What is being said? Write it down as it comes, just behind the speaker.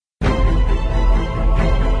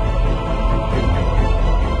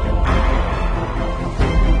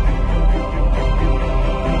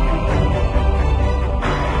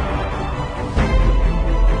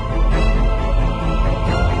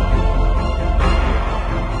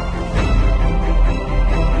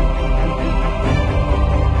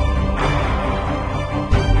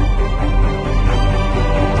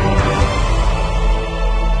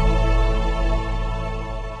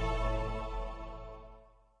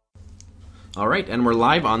All right, and we're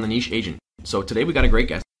live on The Niche Agent. So today we got a great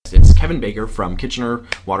guest. It's Kevin Baker from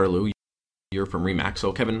Kitchener-Waterloo. You're from RE/MAX.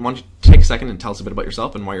 So Kevin, why don't you take a second and tell us a bit about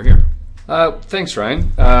yourself and why you're here? Thanks, Ryan.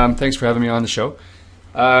 Thanks for having me on the show.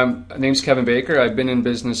 My name's Kevin Baker. I've been in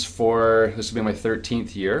business this will be my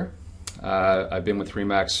 13th year. I've been with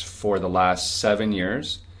RE/MAX for the last 7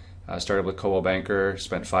 years. I started with Coldwell Banker,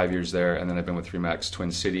 spent 5 years there, and then I've been with RE/MAX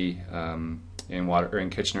Twin City in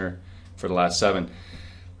Kitchener for the last 7.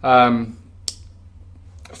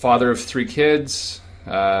 Father of 3 kids.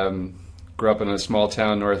 Grew up in a small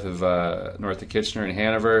town north of Kitchener in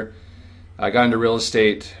Hanover. I got into real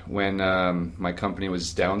estate when my company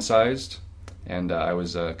was downsized, and I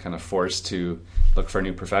was kind of forced to look for a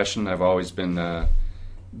new profession. I've always been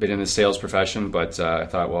in the sales profession, but I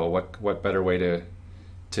thought, well, what better way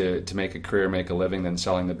to make a career, make a living than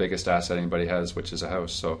selling the biggest asset anybody has, which is a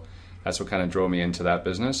house. So that's what kind of drove me into that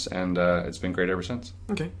business, and it's been great ever since.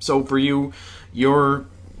 Okay, so for you, your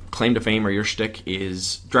claim to fame or your shtick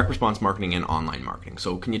is direct response marketing and online marketing.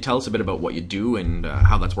 So can you tell us a bit about what you do and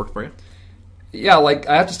how that's worked for you? Yeah,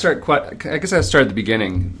 I have to start I guess I have to start at the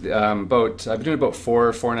beginning. I've been doing it about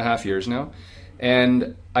 4.5 years now,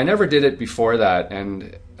 and I never did it before that.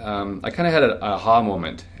 And I kind of had an aha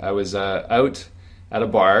moment. I was out at a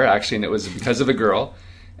bar actually, and it was because of a girl,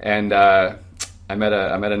 and I met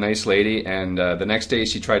a nice lady, and the next day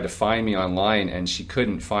she tried to find me online, and she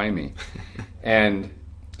couldn't find me, and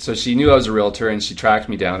so she knew I was a realtor, and she tracked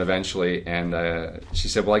me down eventually, and she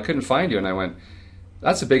said, well, I couldn't find you. And I went,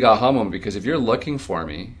 that's a big aha moment, because if you're looking for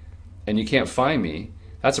me and you can't find me,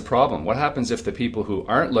 that's a problem. What happens if the people who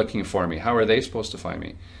aren't looking for me, how are they supposed to find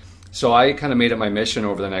me? So I kind of made it my mission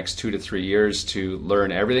over the next 2 to 3 years to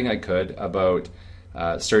learn everything I could about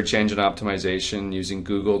search engine optimization, using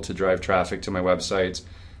Google to drive traffic to my websites,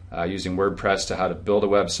 using WordPress to how to build a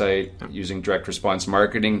website, using direct response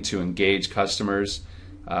marketing to engage customers,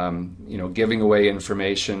 giving away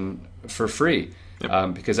information for free,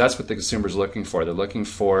 because that's what the consumer's looking for. They're looking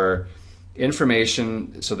for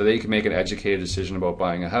information so that they can make an educated decision about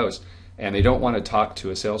buying a house, and they don't want to talk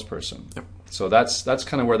to a salesperson. So that's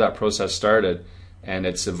kind of where that process started, and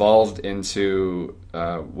it's evolved into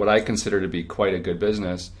what I consider to be quite a good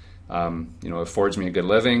business. It affords me a good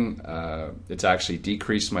living. It's actually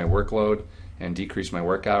decreased my workload and decreased my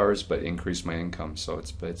work hours, but increased my income. So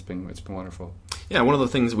it's been wonderful. Yeah, one of the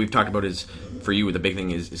things that we've talked about is, for you, the big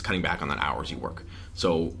thing is cutting back on that hours you work.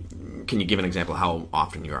 So can you give an example of how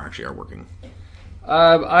often you actually are working?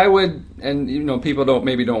 I would, and people don't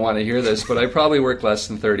want to hear this, but I probably work less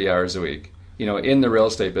than 30 hours a week, in the real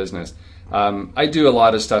estate business. I do a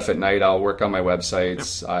lot of stuff at night. I'll work on my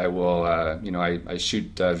websites. I will, I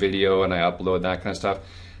shoot video and I upload that kind of stuff.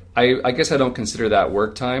 I guess I don't consider that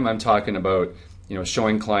work time. I'm talking about,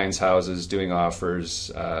 showing clients houses, doing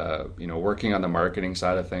offers, working on the marketing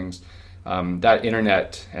side of things. That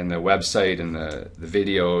internet and the website and the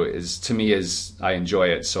video I enjoy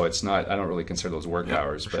it. So it's not, I don't really consider those work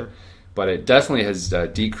hours, but it definitely has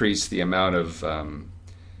decreased the amount of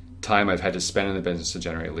time I've had to spend in the business to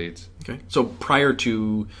generate leads. Okay. So prior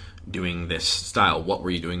to doing this style, what were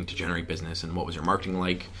you doing to generate business, and what was your marketing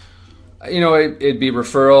like? It'd be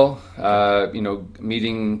referral,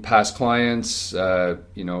 meeting past clients,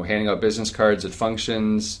 handing out business cards at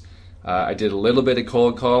functions. I did a little bit of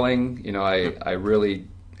cold calling. I really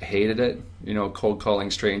hated it, cold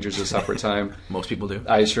calling strangers at supper time. Most people do.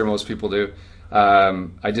 Most people do.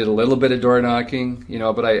 I did a little bit of door knocking,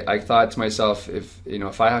 but I thought to myself,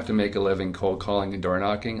 if I have to make a living cold calling and door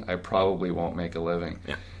knocking, I probably won't make a living.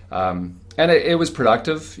 Yeah. And it was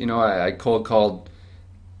productive. I cold called.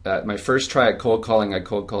 My first try at cold calling, I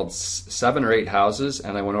cold called 7 or 8 houses,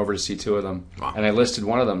 and I went over to see 2 of them. Wow. And I listed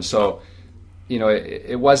one of them. So,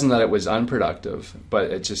 it wasn't that it was unproductive,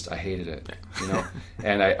 but I hated it.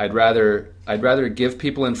 And I'd rather give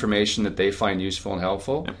people information that they find useful and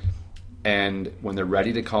helpful. Yep. And when they're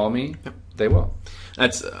ready to call me, they will.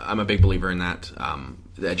 I'm a big believer in that.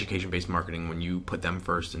 The education-based marketing, when you put them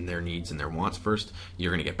first and their needs and their wants first,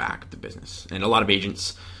 you're going to get back the business. And a lot of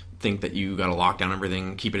agents think that you got to lock down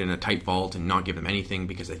everything, keep it in a tight vault, and not give them anything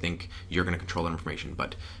because they think you're going to control that information.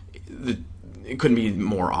 But it couldn't be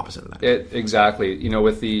more opposite of that. Exactly.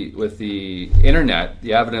 With the internet,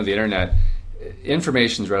 the advent of the internet,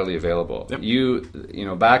 information is readily available.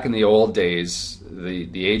 Yep. Back in the old days,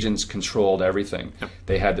 the agents controlled everything. Yep.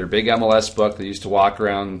 They had their big MLS book they used to walk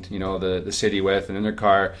around, the city with, and in their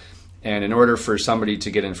car. And in order for somebody to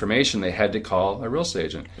get information, they had to call a real estate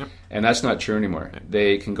agent. Yep. And that's not true anymore. Yep.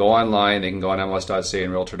 They can go online, they can go on MLS.ca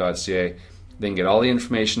and Realtor.ca, they can get all the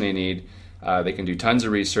information they need, they can do tons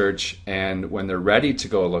of research, and when they're ready to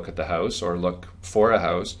go look at the house or look for a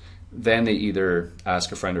house, then they either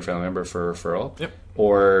ask a friend or family member for a referral, Yep.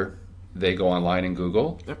 or they go online and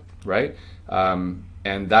Google, Yep. right?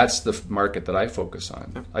 And that's the market that I focus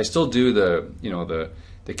on. Yep. I still do the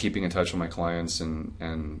keeping in touch with my clients and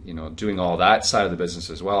doing all that side of the business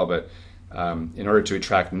as well. But in order to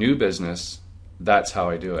attract new business, that's how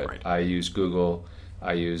I do it. Right. I use Google,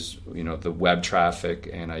 I use the web traffic,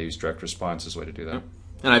 and I use direct response as a way to do that. Yep.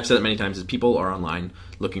 And I've said it many times, is people are online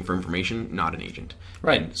looking for information, not an agent.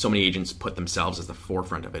 Right. And so many agents put themselves as the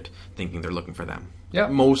forefront of it, thinking they're looking for them. Yeah.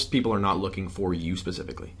 Most people are not looking for you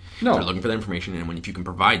specifically. No. They're looking for the information, and if you can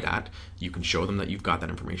provide that, you can show them that you've got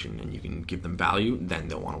that information and you can give them value, then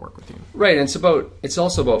they'll want to work with you. Right, and it's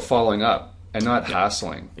also about following up and not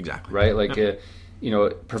hassling. Exactly. Right, like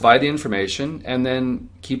provide the information and then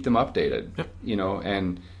keep them updated. Yep.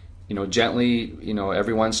 And gently,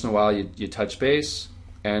 every once in a while you touch base,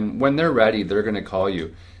 and when they're ready, they're going to call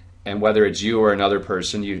you. And whether it's you or another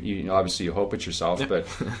person, you obviously you hope it's yourself, Yep.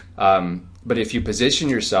 but if you position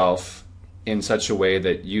yourself in such a way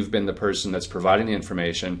that you've been the person that's providing the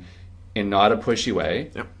information in not a pushy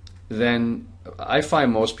way, Yep. then I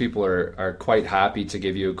find most people are quite happy to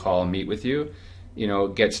give you a call and meet with you,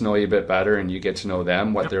 get to know you a bit better, and you get to know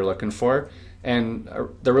them, what they're looking for. And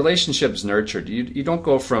the relationship's nurtured. You don't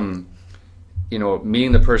go from,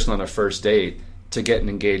 meeting the person on a first date to getting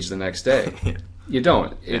engaged the next day. You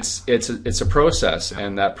don't. It's a process,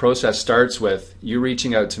 and that process starts with you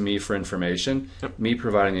reaching out to me for information, me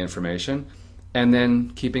providing the information, and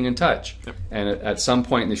then keeping in touch. Yep. And at some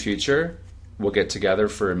point in the future, we'll get together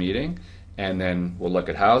for a meeting, and then we'll look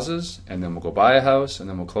at houses, and then we'll go buy a house, and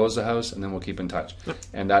then we'll close the house, and then we'll keep in touch.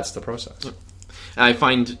 And that's the process. And I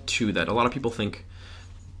find, too, that a lot of people think,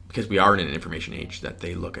 because we are in an information age, that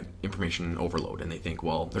they look at information overload and they think,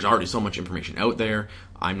 well, there's already so much information out there,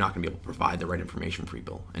 I'm not going to be able to provide the right information for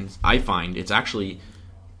people. And I find it's actually,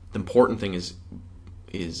 the important thing is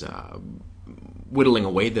whittling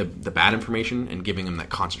away the bad information and giving them that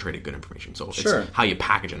concentrated good information. So Sure. it's how you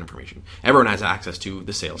package that information. Everyone has access to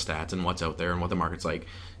the sales stats and what's out there and what the market's like.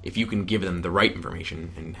 If you can give them the right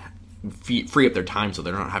information and free up their time so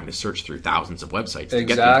they're not having to search through thousands of websites to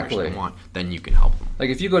get the information they want, then you can help them. Like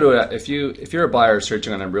if you go to if you're a buyer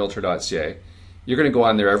searching on Realtor.ca, you're going to go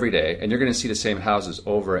on there every day and you're going to see the same houses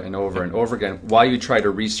over and over and over again while you try to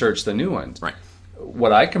research the new ones. Right.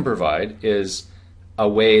 What I can provide is a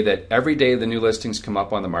way that every day the new listings come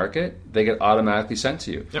up on the market, they get automatically sent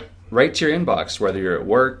to you. Yep. Right to your inbox, whether you're at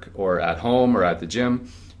work or at home or at the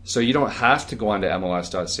gym. So you don't have to go on to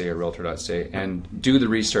MLS.ca or Realtor.ca and do the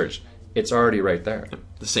research. It's already right there.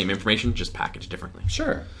 The same information, just packaged differently.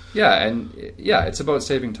 Sure. Yeah, and it's about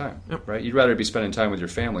saving time, right? You'd rather be spending time with your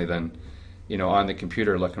family than, on the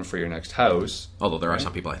computer looking for your next house. Although there are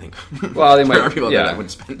some people, I think. Well, they might. There are people that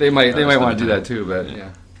would spend. They might want to do that too, but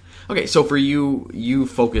yeah. Okay, so for you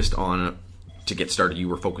focused on, to get started, you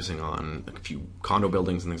were focusing on a few condo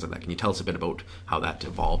buildings and things like that. Can you tell us a bit about how that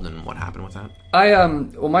evolved and what happened with that?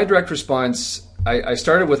 My direct response, I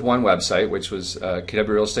started with one website, which was KW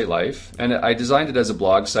Real Estate Life, and I designed it as a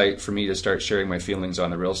blog site for me to start sharing my feelings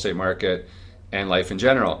on the real estate market and life in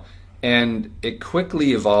general. And it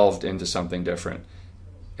quickly evolved into something different.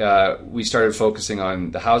 We started focusing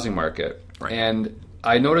on the housing market. Right. And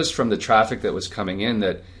I noticed from the traffic that was coming in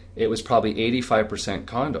that it was probably 85%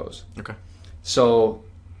 condos. Okay. So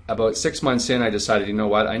about 6 months in, I decided, you know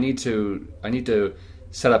what, I need to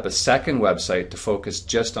set up a second website to focus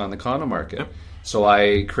just on the condo market. Yep. So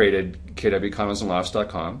I created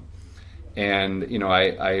kwcondosandlofts.com, and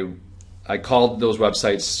I called those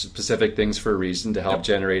websites specific things for a reason to help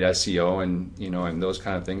generate SEO and those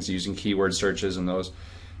kind of things, using keyword searches and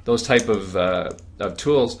those type of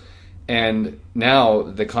tools. And now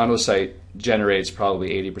the condo site generates probably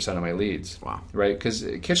 80% of my leads. Wow. Right? Because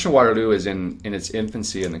Kitchener-Waterloo is in its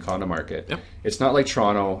infancy in the condo market. Yep. It's not like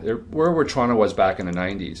Toronto. We're where Toronto was back in the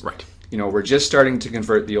 90s. Right. We're just starting to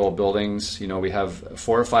convert the old buildings. We have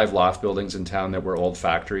 4 or 5 loft buildings in town that were old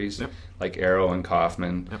factories, like Arrow and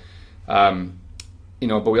Kaufman. But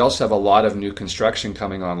we also have a lot of new construction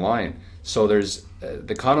coming online. So there's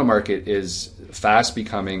the condo market is fast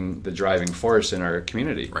becoming the driving force in our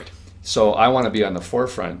community. Right. So I want to be on the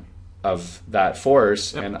forefront of that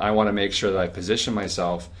force, and I want to make sure that I position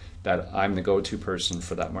myself that I'm the go-to person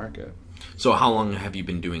for that market. So how long have you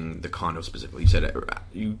been doing the condo specifically? You said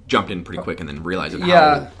you jumped in pretty quick and then realized it.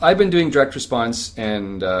 Yeah, I've been doing direct response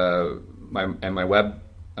and my web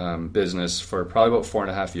business for probably about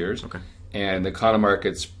 4.5 years. Okay. And the condo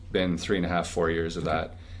market's been 3.5, 4 years of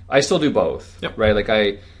that. I still do both. Yep. Right? Like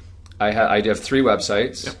I have 3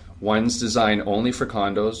 websites. Yep. One's designed only for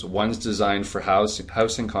condos. One's designed for house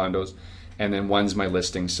and condos, and then one's my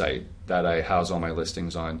listing site that I house all my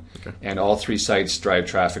listings on. Okay. And all three sites drive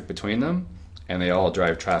traffic between them, and they all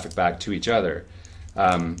drive traffic back to each other.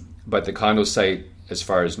 But the condo site, as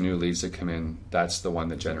far as new leads that come in, that's the one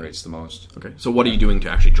that generates the most. Okay. So what are you doing to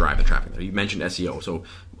actually drive the traffic there? You mentioned SEO. So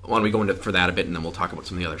why don't we go into for that a bit, and then we'll talk about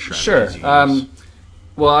some of the other strategies. Sure.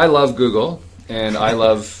 Well, I love Google, and I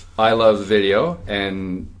love video,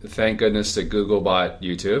 and thank goodness that Google bought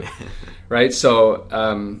YouTube, right? So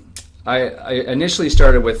I initially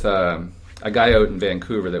started with a guy out in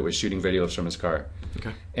Vancouver that was shooting videos from his car.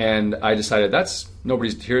 Okay. And I decided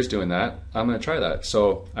nobody here is doing that. I'm going to try that.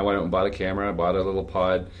 So I went out and bought a camera, I bought a little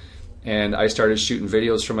pod, and I started shooting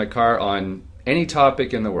videos from my car on any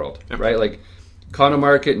topic in the world, right? Like condo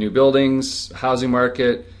market, new buildings, housing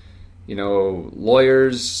market,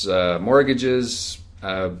 lawyers, mortgages.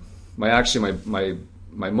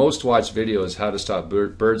 My most watched video is how to stop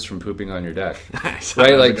birds from pooping on your deck. Nice.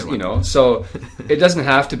 Right? Like, so it doesn't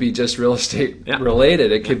have to be just real estate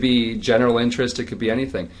related. It could be general interest. It could be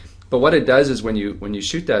anything. But what it does is when you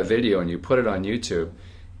shoot that video and you put it on YouTube,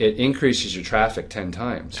 it increases your traffic 10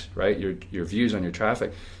 times, right? Your views on your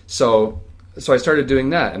traffic. So I started doing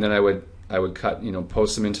that, and then I would cut,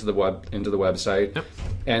 post them into the website.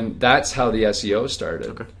 And that's how the SEO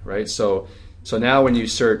started, right? So now when you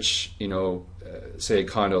search, say a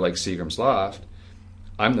condo like Seagram's Loft,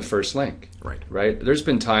 I'm the first link. Right. There's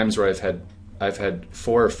been times where I've had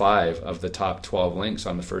 4 or 5 of the top 12 links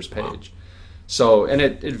on the first page. Wow. So, and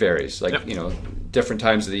it varies, like different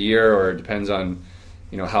times of the year, or it depends on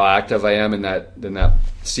how active I am in that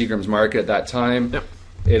Seagram's market at that time.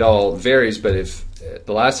 It all varies. But if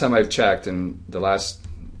the last time I've checked, and the last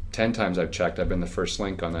 10 times I've checked, I've been the first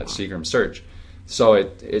link on that Seagram search.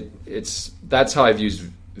 So that's how I've used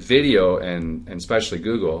video and especially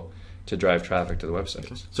Google to drive traffic to the website.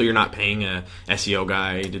 Okay. So you're not paying a SEO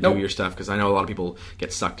guy to do your stuff? Because I know a lot of people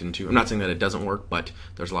get sucked into, I'm not saying that it doesn't work, but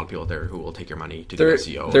there's a lot of people out there who will take your money to do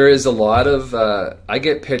SEO. There is a lot of, I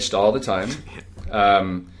get pitched all the time.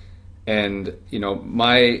 And,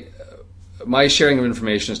 my sharing of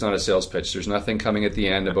information is not a sales pitch. There's nothing coming at the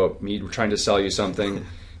end about me trying to sell you something.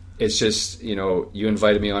 It's just, you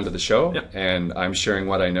invited me onto the show, and I'm sharing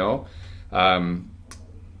what I know.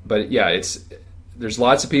 But there's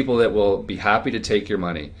lots of people that will be happy to take your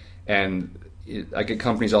money. And I get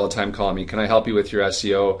companies all the time calling me, can I help you with your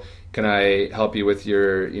SEO? Can I help you with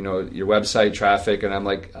your website traffic? And I'm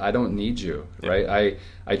like, I don't need you, right?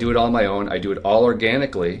 I do it all on my own. I do it all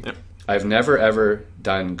organically. I've never, ever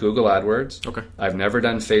done Google AdWords. I've never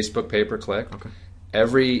done Facebook pay-per-click.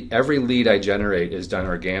 Every lead I generate is done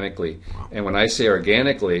organically. Wow. And when I say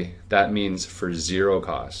organically, that means for zero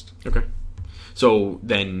cost. So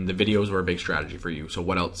then the videos were a big strategy for you. So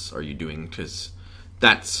what else are you doing? Because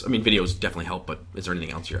videos definitely help, but is there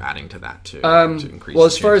anything else you're adding to that to increase? Well,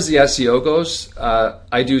 as far as the SEO goes,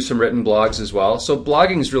 I do some written blogs as well. So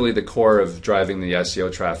blogging is really the core of driving the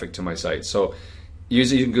SEO traffic to my site. So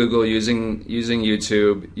using Google, using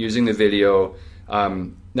YouTube, using the video.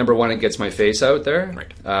 Number one, it gets my face out there.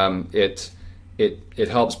 It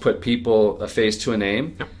helps put a face to a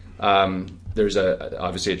name. There's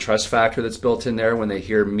obviously a trust factor that's built in there when they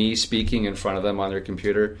hear me speaking in front of them on their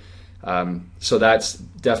computer. So that's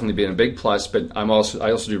definitely been a big plus. But I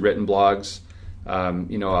also do written blogs.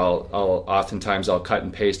 I'll oftentimes cut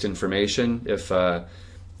and paste information if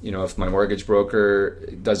my mortgage broker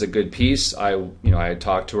does a good piece. I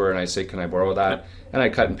talk to her and I say, can I borrow that? And I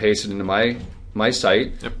cut and paste it into my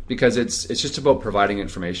site because it's just about providing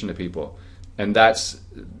information to people, and that's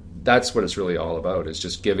what it's really all about. Is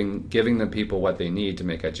just giving the people what they need to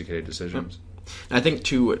make educated decisions. And I think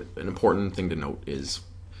too, an important thing to note is,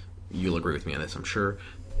 you'll agree with me on this, I'm sure,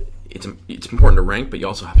 it's important to rank, but you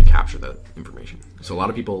also have to capture the information. So a lot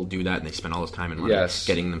of people do that, and they spend all this time and money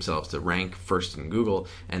getting themselves to rank first in Google,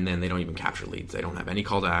 and then they don't even capture leads. They don't have any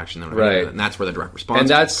call to action. They don't have and that's where the direct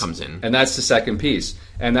response comes in. And that's the second piece,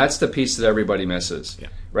 and that's the piece that everybody misses.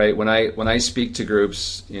 Right? When I speak to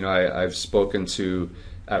groups, I've spoken to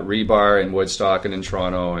at Rebar in Woodstock and in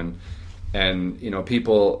Toronto, and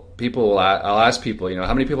people will I'll ask people,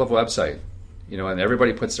 how many people have a website? And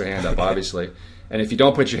everybody puts their hand up, obviously. And if you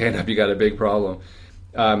don't put your hand up, you got a big problem.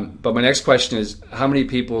 But my next question is, how many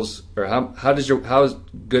people's, or how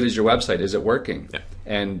good is your website? Is it working?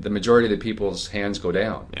 And the majority of the people's hands go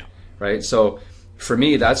down. Right? So for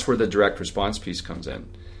me, that's where the direct response piece comes in,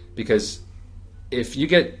 because if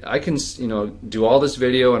I can do all this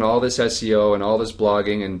video and all this SEO and all this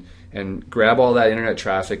blogging and grab all that internet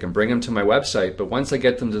traffic and bring them to my website, but once I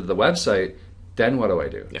get them to the website, then what do I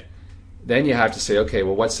do? Then you have to say, okay,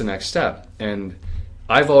 well, what's the next step? And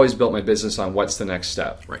I've always built my business on what's the next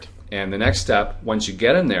step. And the next step, once you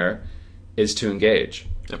get in there, is to engage.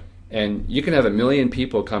 Yep. And you can have 1 million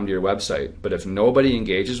people come to your website, but if nobody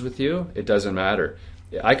engages with you, it doesn't matter.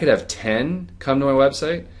 I could have 10 come to my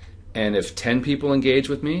website, and if 10 people engage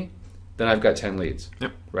with me, then I've got 10 leads.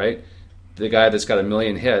 Yep. Right? The guy that's got 1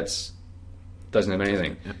 million hits doesn't have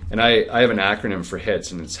anything. Yep. And I have an acronym for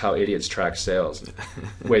HITS, and it's how idiots track sales,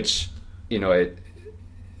 which,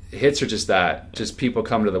 hits are just that. Just people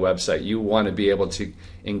come to the website. You want to be able to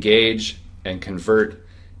engage and convert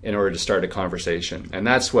in order to start a conversation. And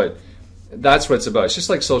that's what it's about. It's just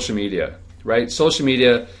like social media, right? Social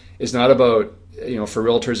media is not about, for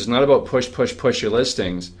realtors, it's not about push your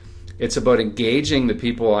listings. It's about engaging the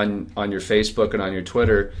people on your Facebook and on your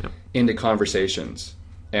Twitter into conversations.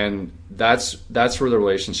 And that's where the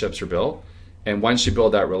relationships are built. And once you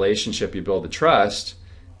build that relationship, you build the trust,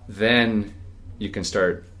 then you can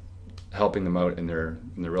start helping them out in their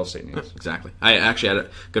real estate needs. Exactly. I actually had a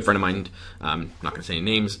good friend of mine, not going to say any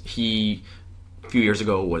names, he, a few years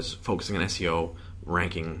ago, was focusing on SEO,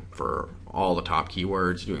 ranking for all the top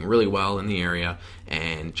keywords, doing really well in the area,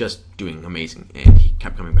 and just doing amazing. And he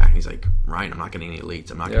kept coming back, and he's like, Ryan, I'm not getting any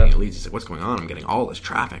leads. I'm not getting any leads. He's like, what's going on? I'm getting all this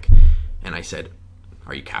traffic. And I said,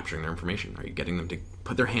 are you capturing their information? Are you getting them to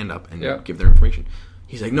put their hand up and give their information?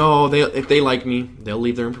 He's like, no, if they like me, they'll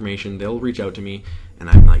leave their information. They'll reach out to me. And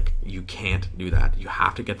I'm like, you can't do that. You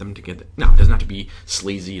have to get them to get... Now, it doesn't have to be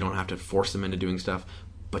sleazy. You don't have to force them into doing stuff.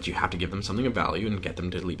 But you have to give them something of value and get them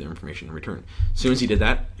to leave their information in return. As soon as he did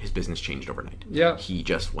that, his business changed overnight. Yeah. He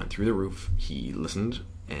just went through the roof. He listened,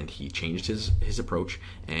 and he changed his approach.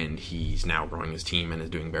 And he's now growing his team and is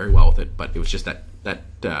doing very well with it. But it was just that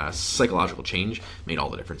psychological change made all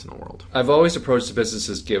the difference in the world. I've always approached the business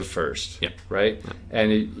as give first, right? Yep.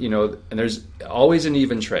 And and there's always an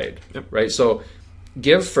even trade, right? So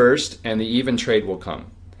give first, and the even trade will come.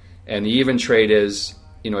 And the even trade is,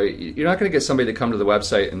 you're not going to get somebody to come to the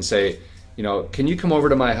website and say, can you come over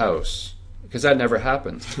to my house? Because that never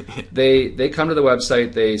happens. They come to the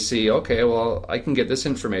website, they see, okay, well, I can get this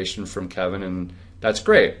information from Kevin, and that's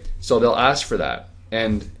great. So they'll ask for that,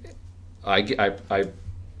 and I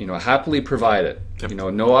happily provide it. Yep.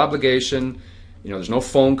 No obligation. There's no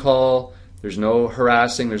phone call. There's no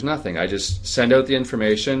harassing. There's nothing. I just send out the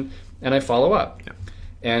information and I follow up. Yep.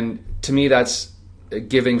 And to me, that's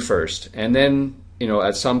giving first. And then,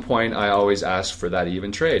 at some point, I always ask for that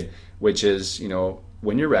even trade, which is,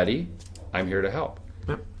 when you're ready, I'm here to help.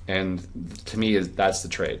 Yep. And to me, that's the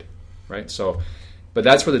trade, right? So, but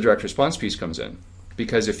that's where the direct response piece comes in,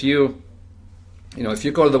 because if you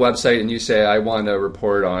go to the website and you say, I want a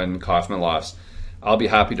report on Kaufman Lofts, I'll be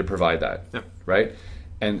happy to provide that, right?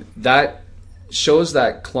 And that shows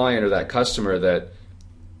that client or that customer that,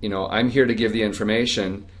 I'm here to give the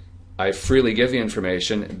information. I freely give the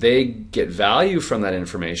information. They get value from that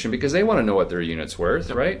information because they want to know what their unit's worth,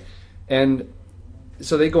 right? And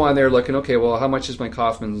so they go on there looking, okay, well, how much is my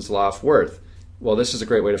Kaufman's Loft worth? Well, this is a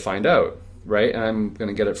great way to find out, right? And I'm going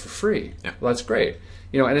to get it for free. Yeah. Well, that's great.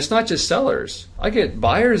 And it's not just sellers. I get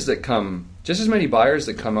buyers that come, just as many buyers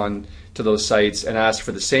that come on to those sites and ask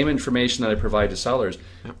for the same information that I provide to sellers,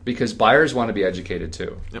 because buyers want to be educated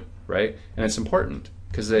too, right? And it's important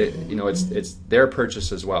because it's their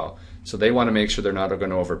purchase as well. So they want to make sure they're not going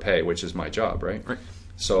to overpay, which is my job, right? Right.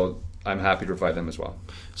 So I'm happy to provide them as well.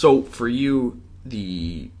 So for you,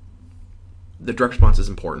 the direct response is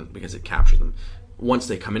important because it captures them. Once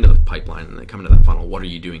they come into the pipeline and they come into that funnel, what are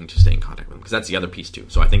you doing to stay in contact with them? Because that's the other piece too.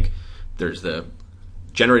 So I think there's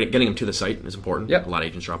getting them to the site is important. Yep. A lot of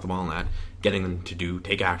agents drop the ball on that. Getting them to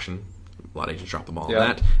take action. A lot of agents drop the ball on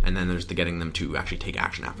that. And then there's the getting them to actually take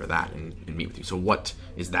action after that and meet with you. So what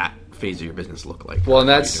is that phase of your business look like? Well, and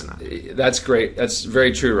that's great. That's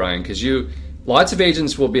very true, Ryan, because lots of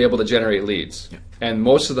agents will be able to generate leads, and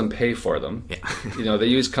most of them pay for them. Yeah. They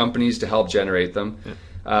use companies to help generate them.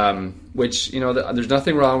 Yeah. Which there's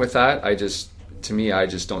nothing wrong with that. I just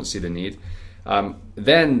don't see the need.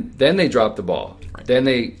 Then they drop the ball. Right. Then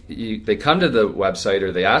they come to the website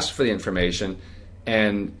or they ask for the information,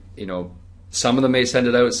 and some of them may send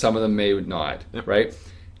it out, some of them may not. Yep. Right.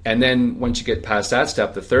 And then once you get past that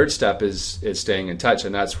step, the third step is staying in touch,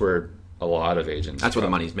 and that's where a lot of agents. That's where the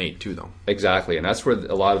money's made too, though. Exactly, and that's where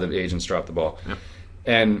a lot of the agents drop the ball. Yep.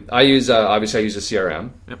 And I use obviously I use a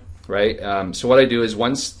CRM. Yep. Right. So what I do is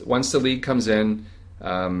once the lead comes in,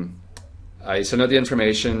 I send out the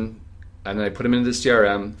information, and then I put them into the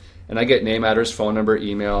CRM, and I get name, address, phone number,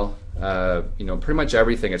 email, pretty much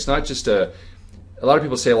everything. It's not just a lot of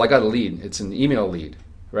people say, well, I got a lead. It's an email lead,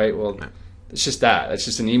 right? Well, it's just that. It's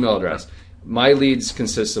just an email address. My leads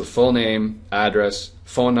consist of full name, address,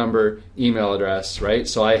 phone number, email address, right?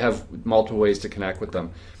 So I have multiple ways to connect with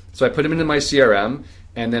them. So I put them into my CRM,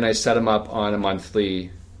 and then I set them up on a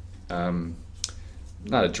monthly,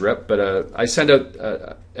 not a drip, but I send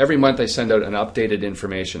out, every month I send out an updated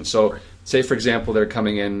information. So say, for example, they're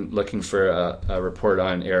coming in looking for a report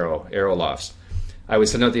on Aero Lofts. I would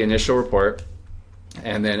send out the initial report,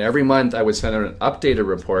 and then every month I would send out an updated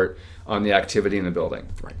report on the activity in the building.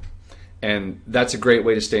 Right. And that's a great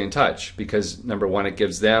way to stay in touch because, number one, it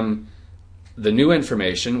gives them the new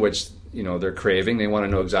information, which they're craving. They want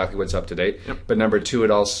to know exactly what's up to date. Yep. But number two,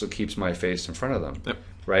 it also keeps my face in front of them. Yep.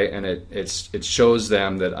 Right? And it shows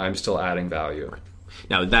them that I'm still adding value. Right.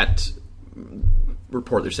 Now, that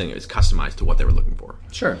report they're saying is customized to what they were looking for.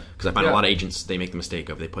 Sure. Because I find a lot of agents, they make the mistake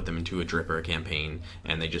of they put them into a drip or a campaign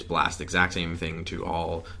and they just blast the exact same thing to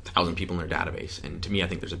all 1,000 people in their database. And to me, I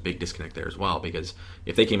think there's a big disconnect there as well, because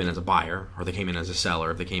if they came in as a buyer or they came in as a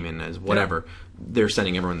seller, if they came in as whatever, they're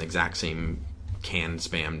sending everyone the exact same canned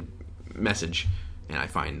spam message. And I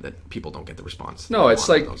find that people don't get the response. No, it's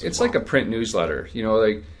like a print newsletter.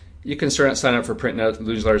 Like you can sign up for print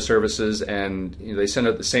newsletter services, and they send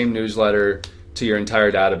out the same newsletter to your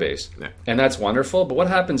entire database, and that's wonderful. But what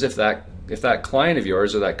happens if that client of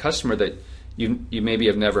yours or that customer that you maybe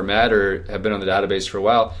have never met or have been on the database for a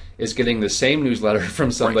while is getting the same newsletter from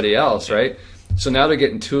somebody else, right? So now they're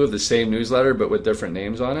getting two of the same newsletter but with different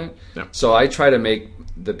names on it. Yeah. So I try to make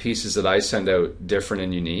the pieces that I send out different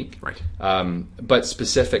and unique, right? But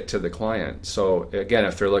specific to the client. So again,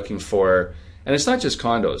 if they're looking for, and it's not just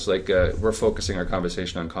condos, like we're focusing our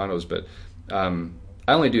conversation on condos, but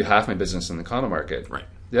I only do half my business in the condo market. Right.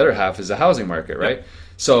 The other half is the housing market, right? Yep.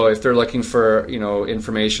 So if they're looking for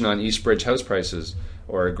information on Eastbridge house prices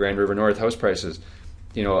or Grand River North house prices,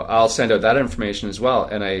 I'll send out that information as well,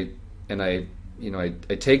 and I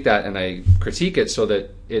take that and I critique it so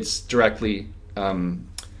that it's directly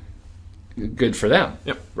good for them.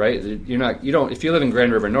 Yep. Right? If you live in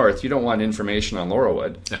Grand River North, you don't want information on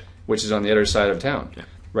Laurelwood, which is on the other side of town. Yeah.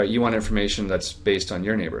 Right, you want information that's based on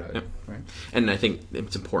your neighborhood. Yep. Right? And I think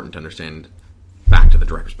it's important to understand, back to the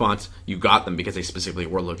direct response, you got them because they specifically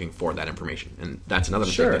were looking for that information. And that's another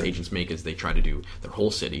mistake that agents make, is they try to do their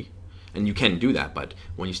whole city. And you can do that, but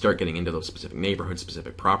when you start getting into those specific neighborhoods,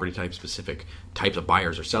 specific property types, specific types of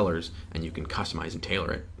buyers or sellers, and you can customize and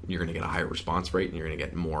tailor it, you're going to get a higher response rate and you're going to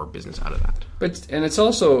get more business out of that. And it's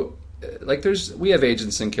also, like we have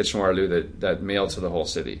agents in Kitchener-Waterloo that mail to the whole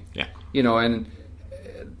city. Yeah. And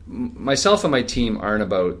myself and my team aren't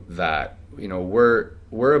about that.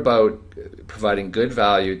 We're about providing good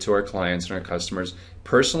value to our clients and our customers,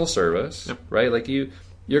 personal service, right? Like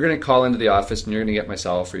you're going to call into the office and you're going to get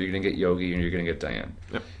myself, or you're going to get Yogi, and you're going to get Diane.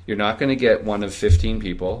 Yep. You're not going to get one of 15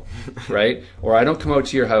 people, right? Or I don't come out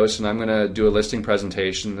to your house and I'm going to do a listing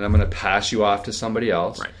presentation and I'm going to pass you off to somebody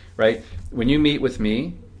else, right? When you meet with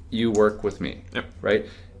me, you work with me, right?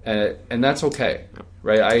 And that's okay,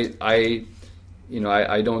 right? I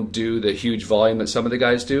don't do the huge volume that some of the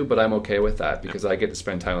guys do, but I'm okay with that because I get to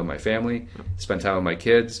spend time with my family, spend time with my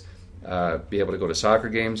kids, be able to go to soccer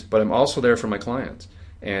games, but I'm also there for my clients.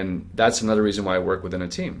 And that's another reason why I work within a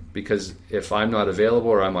team, because if I'm not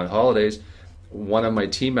available or I'm on holidays, one of my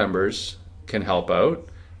team members can help out,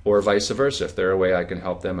 or vice versa. If they're away, I can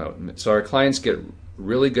help them out. So our clients get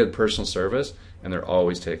really good personal service, and they're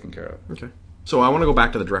always taken care of. Okay. So I want to go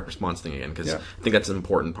back to the direct response thing again, because I think that's an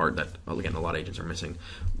important part that, again, a lot of agents are missing.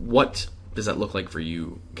 What does that look like for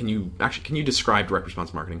you? Can you describe direct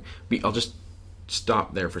response marketing? I'll just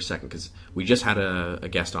stop there for a second, because we just had a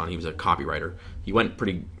guest on. He was a copywriter. He went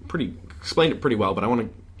pretty explained it pretty well, but I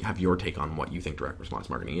want to have your take on what you think direct response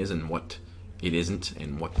marketing is and what it isn't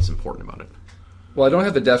and what is important about it. Well, I don't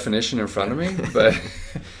have the definition in front of me, but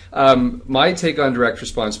my take on direct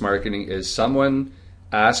response marketing is someone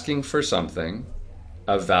asking for something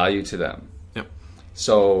of value to them. Yep.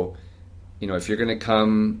 So, if you're going to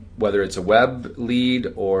come, whether it's a web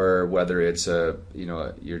lead or whether it's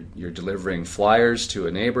you're delivering flyers to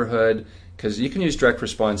a neighborhood, because you can use direct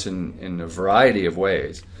response in a variety of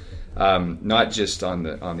ways, not just on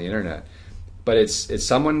the internet, but it's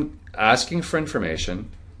someone asking for information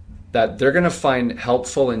that they're going to find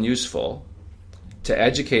helpful and useful to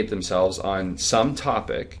educate themselves on some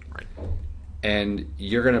topic, and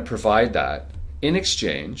you're going to provide that in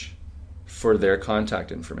exchange for their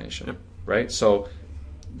contact information, right? So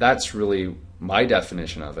that's really my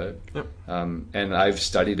definition of it, and I've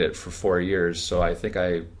studied it for 4 years, so I think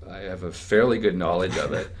I have a fairly good knowledge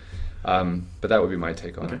of it, but that would be my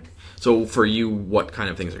take on it. So for you, what kind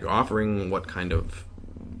of things are you offering?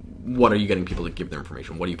 What are you getting people to give their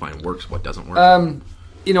information? What do you find works? What doesn't work?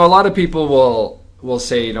 A lot of people will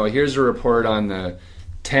say, here's a report on the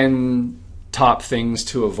 10 top things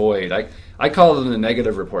to avoid. I call them the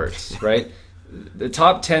negative reports, right? The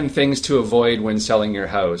top 10 things to avoid when selling your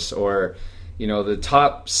house, or the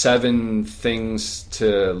top 7 things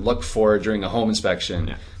to look for during a home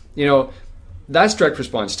inspection. Yeah. That's direct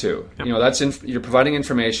response too. Yep. You're providing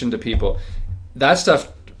information to people. That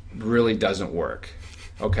stuff really doesn't work.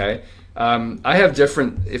 Okay. I have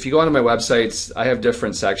different. If you go onto my websites, I have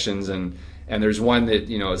different sections, and there's one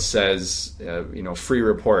that says free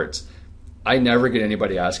reports. I never get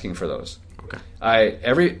anybody asking for those. Okay.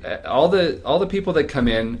 All the people that come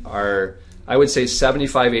in are, I would say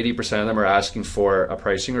 75-80% of them are asking for a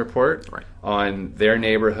pricing report on their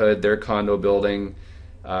neighborhood, their condo building,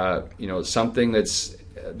 something that's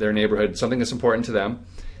their neighborhood, something that's important to them.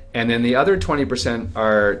 And then the other 20%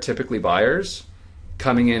 are typically buyers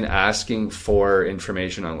coming in asking for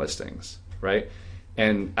information on listings, right?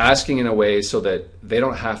 And asking in a way so that they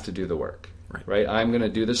don't have to do the work, right? I'm going to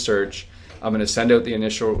do the search. I'm going to send out the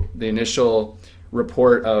initial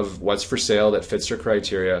report of what's for sale that fits their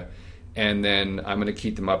criteria, and then I'm going to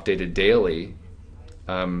keep them updated daily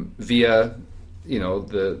via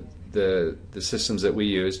the systems that we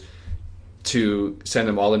use to send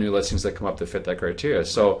them all the new listings that come up that fit that criteria.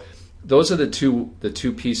 So those are the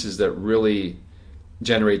two pieces that really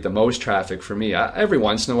generate the most traffic for me. Every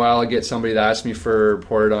once in a while I get somebody that asks me for a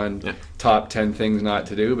report on top 10 things not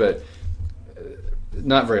to do, but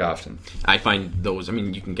not very often. I find those,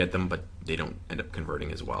 you can get them, but they don't end up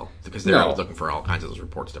converting as well because they're looking for all kinds of those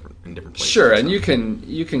reports in different places. Sure, and you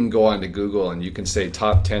can go onto Google and you can say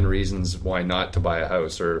top 10 reasons why not to buy a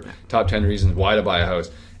house, or top 10 reasons why to buy a house,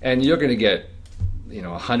 and you're going to get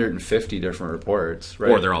 150 different reports, right?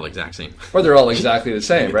 Or they're all the exact same. Or they're all exactly the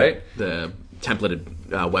same, right? The templated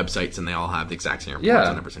websites, and they all have the exact same reports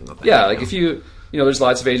on every single thing. Yeah, like if there's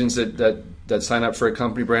lots of agents that sign up for a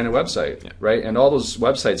company branded website, right? And all those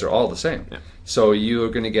websites are all the same. Yeah. So you are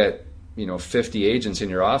going to get 50 agents in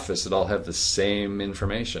your office that all have the same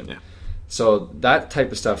information. Yeah. So that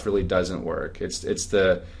type of stuff really doesn't work. It's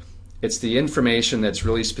the information that's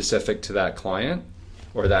really specific to that client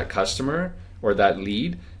or that customer or that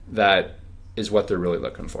lead that is what they're really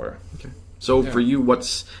looking for. Okay. So for you,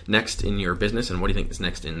 what's next in your business, and what do you think is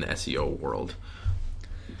next in the SEO world?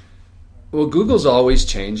 Well, Google's always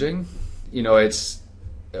changing. It's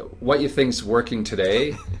what you think's working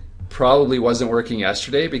today probably wasn't working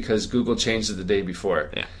yesterday because Google changed it the day before.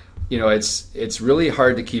 Yeah. It's really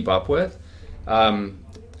hard to keep up with.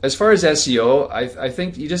 As far as SEO, I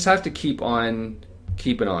think you just have to keep on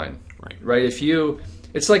keeping on. Right?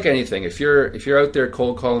 It's like anything. If you're out there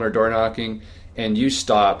cold calling or door knocking and you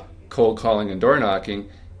stop cold calling and door knocking,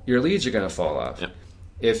 your leads are going to fall off. Yep.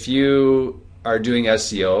 If you are doing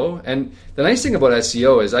SEO, and the nice thing about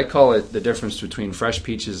SEO is I call it the difference between fresh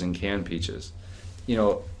peaches and canned peaches.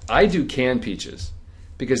 I do canned peaches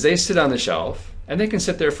because they sit on the shelf and they can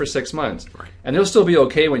sit there for 6 months, and they'll still be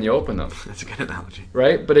okay when you open them. That's a good analogy,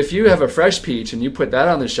 right? But if you have a fresh peach and you put that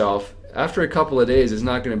on the shelf, after a couple of days, it's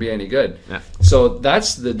not going to be any good. Yeah. So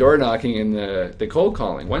that's the door knocking and the cold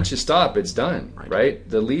calling. Once you stop, it's done, right?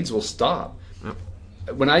 The leads will stop. Yep.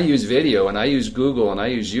 When I use video and I use Google and I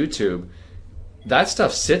use YouTube, that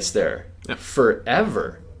stuff sits there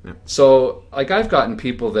forever. Yep. So I've gotten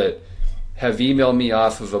people that have emailed me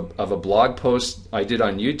off of a blog post I did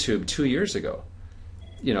on YouTube 2 years ago.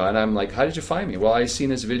 And I'm like, how did you find me? Well, I seen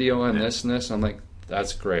this video on this and this. And I'm like,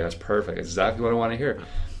 that's great. That's perfect. That's exactly what I want to hear.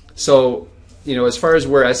 So, as far as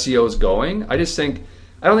where SEO is going, I don't think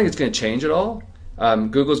it's going to change at all.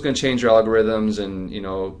 Google's going to change their algorithms,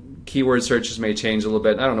 and, keyword searches may change a little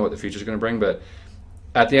bit. I don't know what the future is going to bring, but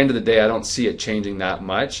at the end of the day, I don't see it changing that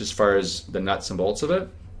much as far as the nuts and bolts of it.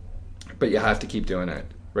 But you have to keep doing it,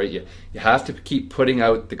 right? You have to keep putting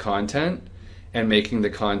out the content and making the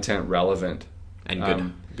content relevant.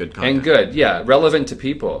 And good content. And good, relevant to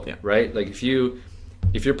people, right? Like if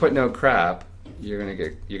you're putting out crap, you're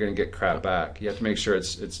gonna get crap back. You have to make sure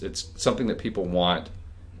it's something that people want,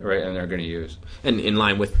 right, and they're going to use. And in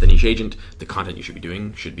line with the niche agent, the content you should be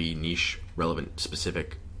doing should be niche, relevant,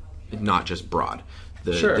 specific, not just broad.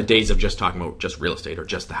 The days of just talking about just real estate or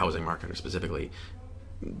just the housing market, or specifically,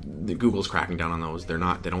 Google's cracking down on those. They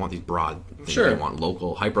don't want these broad things. They want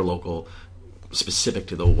local, hyper local, specific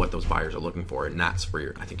to what those buyers are looking for, and that's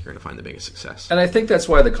where I think you're going to find the biggest success. And I think that's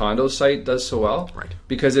why the condo site does so well, right?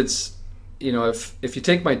 Because it's if you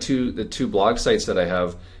take the two blog sites that I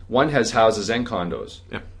have, one has houses and condos,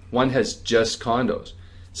 one has just condos.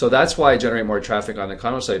 So that's why I generate more traffic on the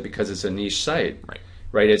condo site, because it's a niche site,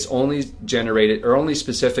 right? It's only generated or only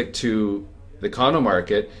specific to the condo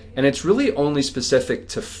market, and it's really only specific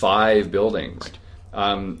to 5 buildings. Right.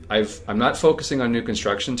 I'm not focusing on new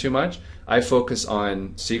construction too much. I focus on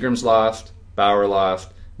Seagram's Loft, Bauer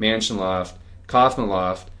Loft, Mansion Loft, Kaufman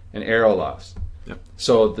Loft, and Arrow Lofts. Yep.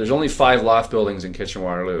 So there's only 5 loft buildings in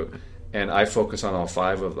Kitchener-Waterloo, and I focus on all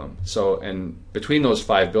 5 of them. So, and between those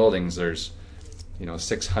 5 buildings, there's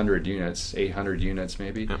 600 units, 800 units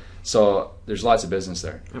maybe. Yep. So there's lots of business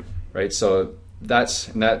there, Yep. right? So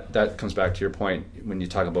that comes back to your point when you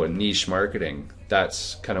talk about niche marketing.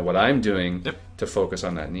 That's kind of what I'm doing Yep. to focus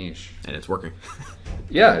on that niche. And it's working.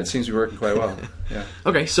 Yeah, it seems to be working quite well. Yeah.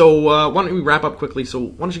 Okay, so why don't we wrap up quickly? So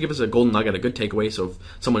why don't you give us a golden nugget, a good takeaway? So if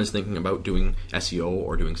someone is thinking about doing SEO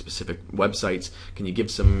or doing specific websites, can you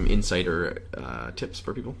give some insight or tips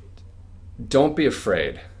for people? Don't be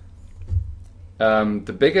afraid.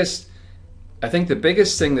 I think the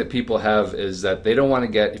biggest thing that people have is that they don't want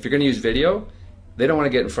to get, if you're going to use video, they don't want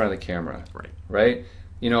to get in front of the camera. Right?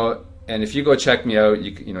 And if you go check me out,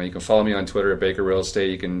 you can follow me on Twitter at Baker Real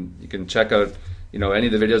Estate. You can check out any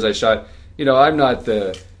of the videos I shot. I'm not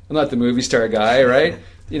the movie star guy, right?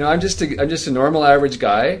 I'm just a normal average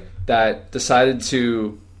guy that decided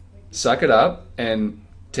to suck it up and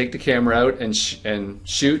take the camera out and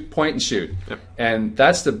shoot, point and shoot. Yep. And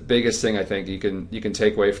that's the biggest thing I think you can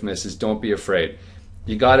take away from this is don't be afraid.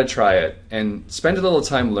 You got to try it and spend a little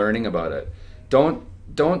time learning about it. Don't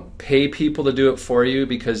pay people to do it for you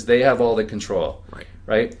because they have all the control.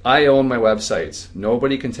 Right? I own my websites.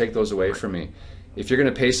 Nobody can take those away from me. If you're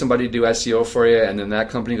going to pay somebody to do SEO for you and then that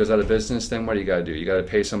company goes out of business, then what do you got to do? You got to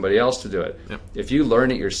pay somebody else to do it. Yep. If you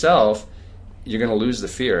learn it yourself, you're going to lose the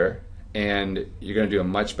fear and you're going to do a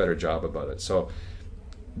much better job about it. So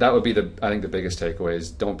that would be I think the biggest takeaway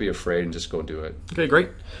is don't be afraid and just go do it. Okay, great.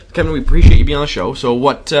 Kevin, we appreciate you being on the show. So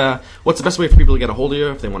what's the best way for people to get a hold of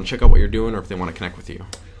you if they want to check out what you're doing or if they want to connect with you?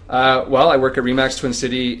 Well, I work at Remax Twin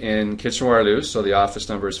City in Kitchener-Waterloo, so the office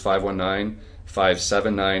number is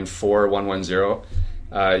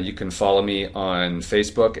 519-579-4110. You can follow me on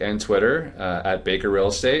Facebook and Twitter at Baker Real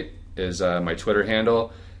Estate is my Twitter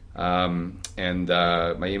handle. And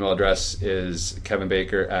my email address is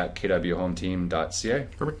kevinbaker@kwhometeam.ca.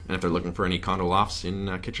 Perfect. And if they're looking for any condo lofts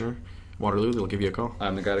in Kitchener, Waterloo, they'll give you a call.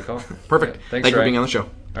 I'm the guy to call. Perfect. Yeah. Thanks for being on the show.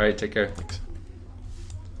 All right, take care. Thanks.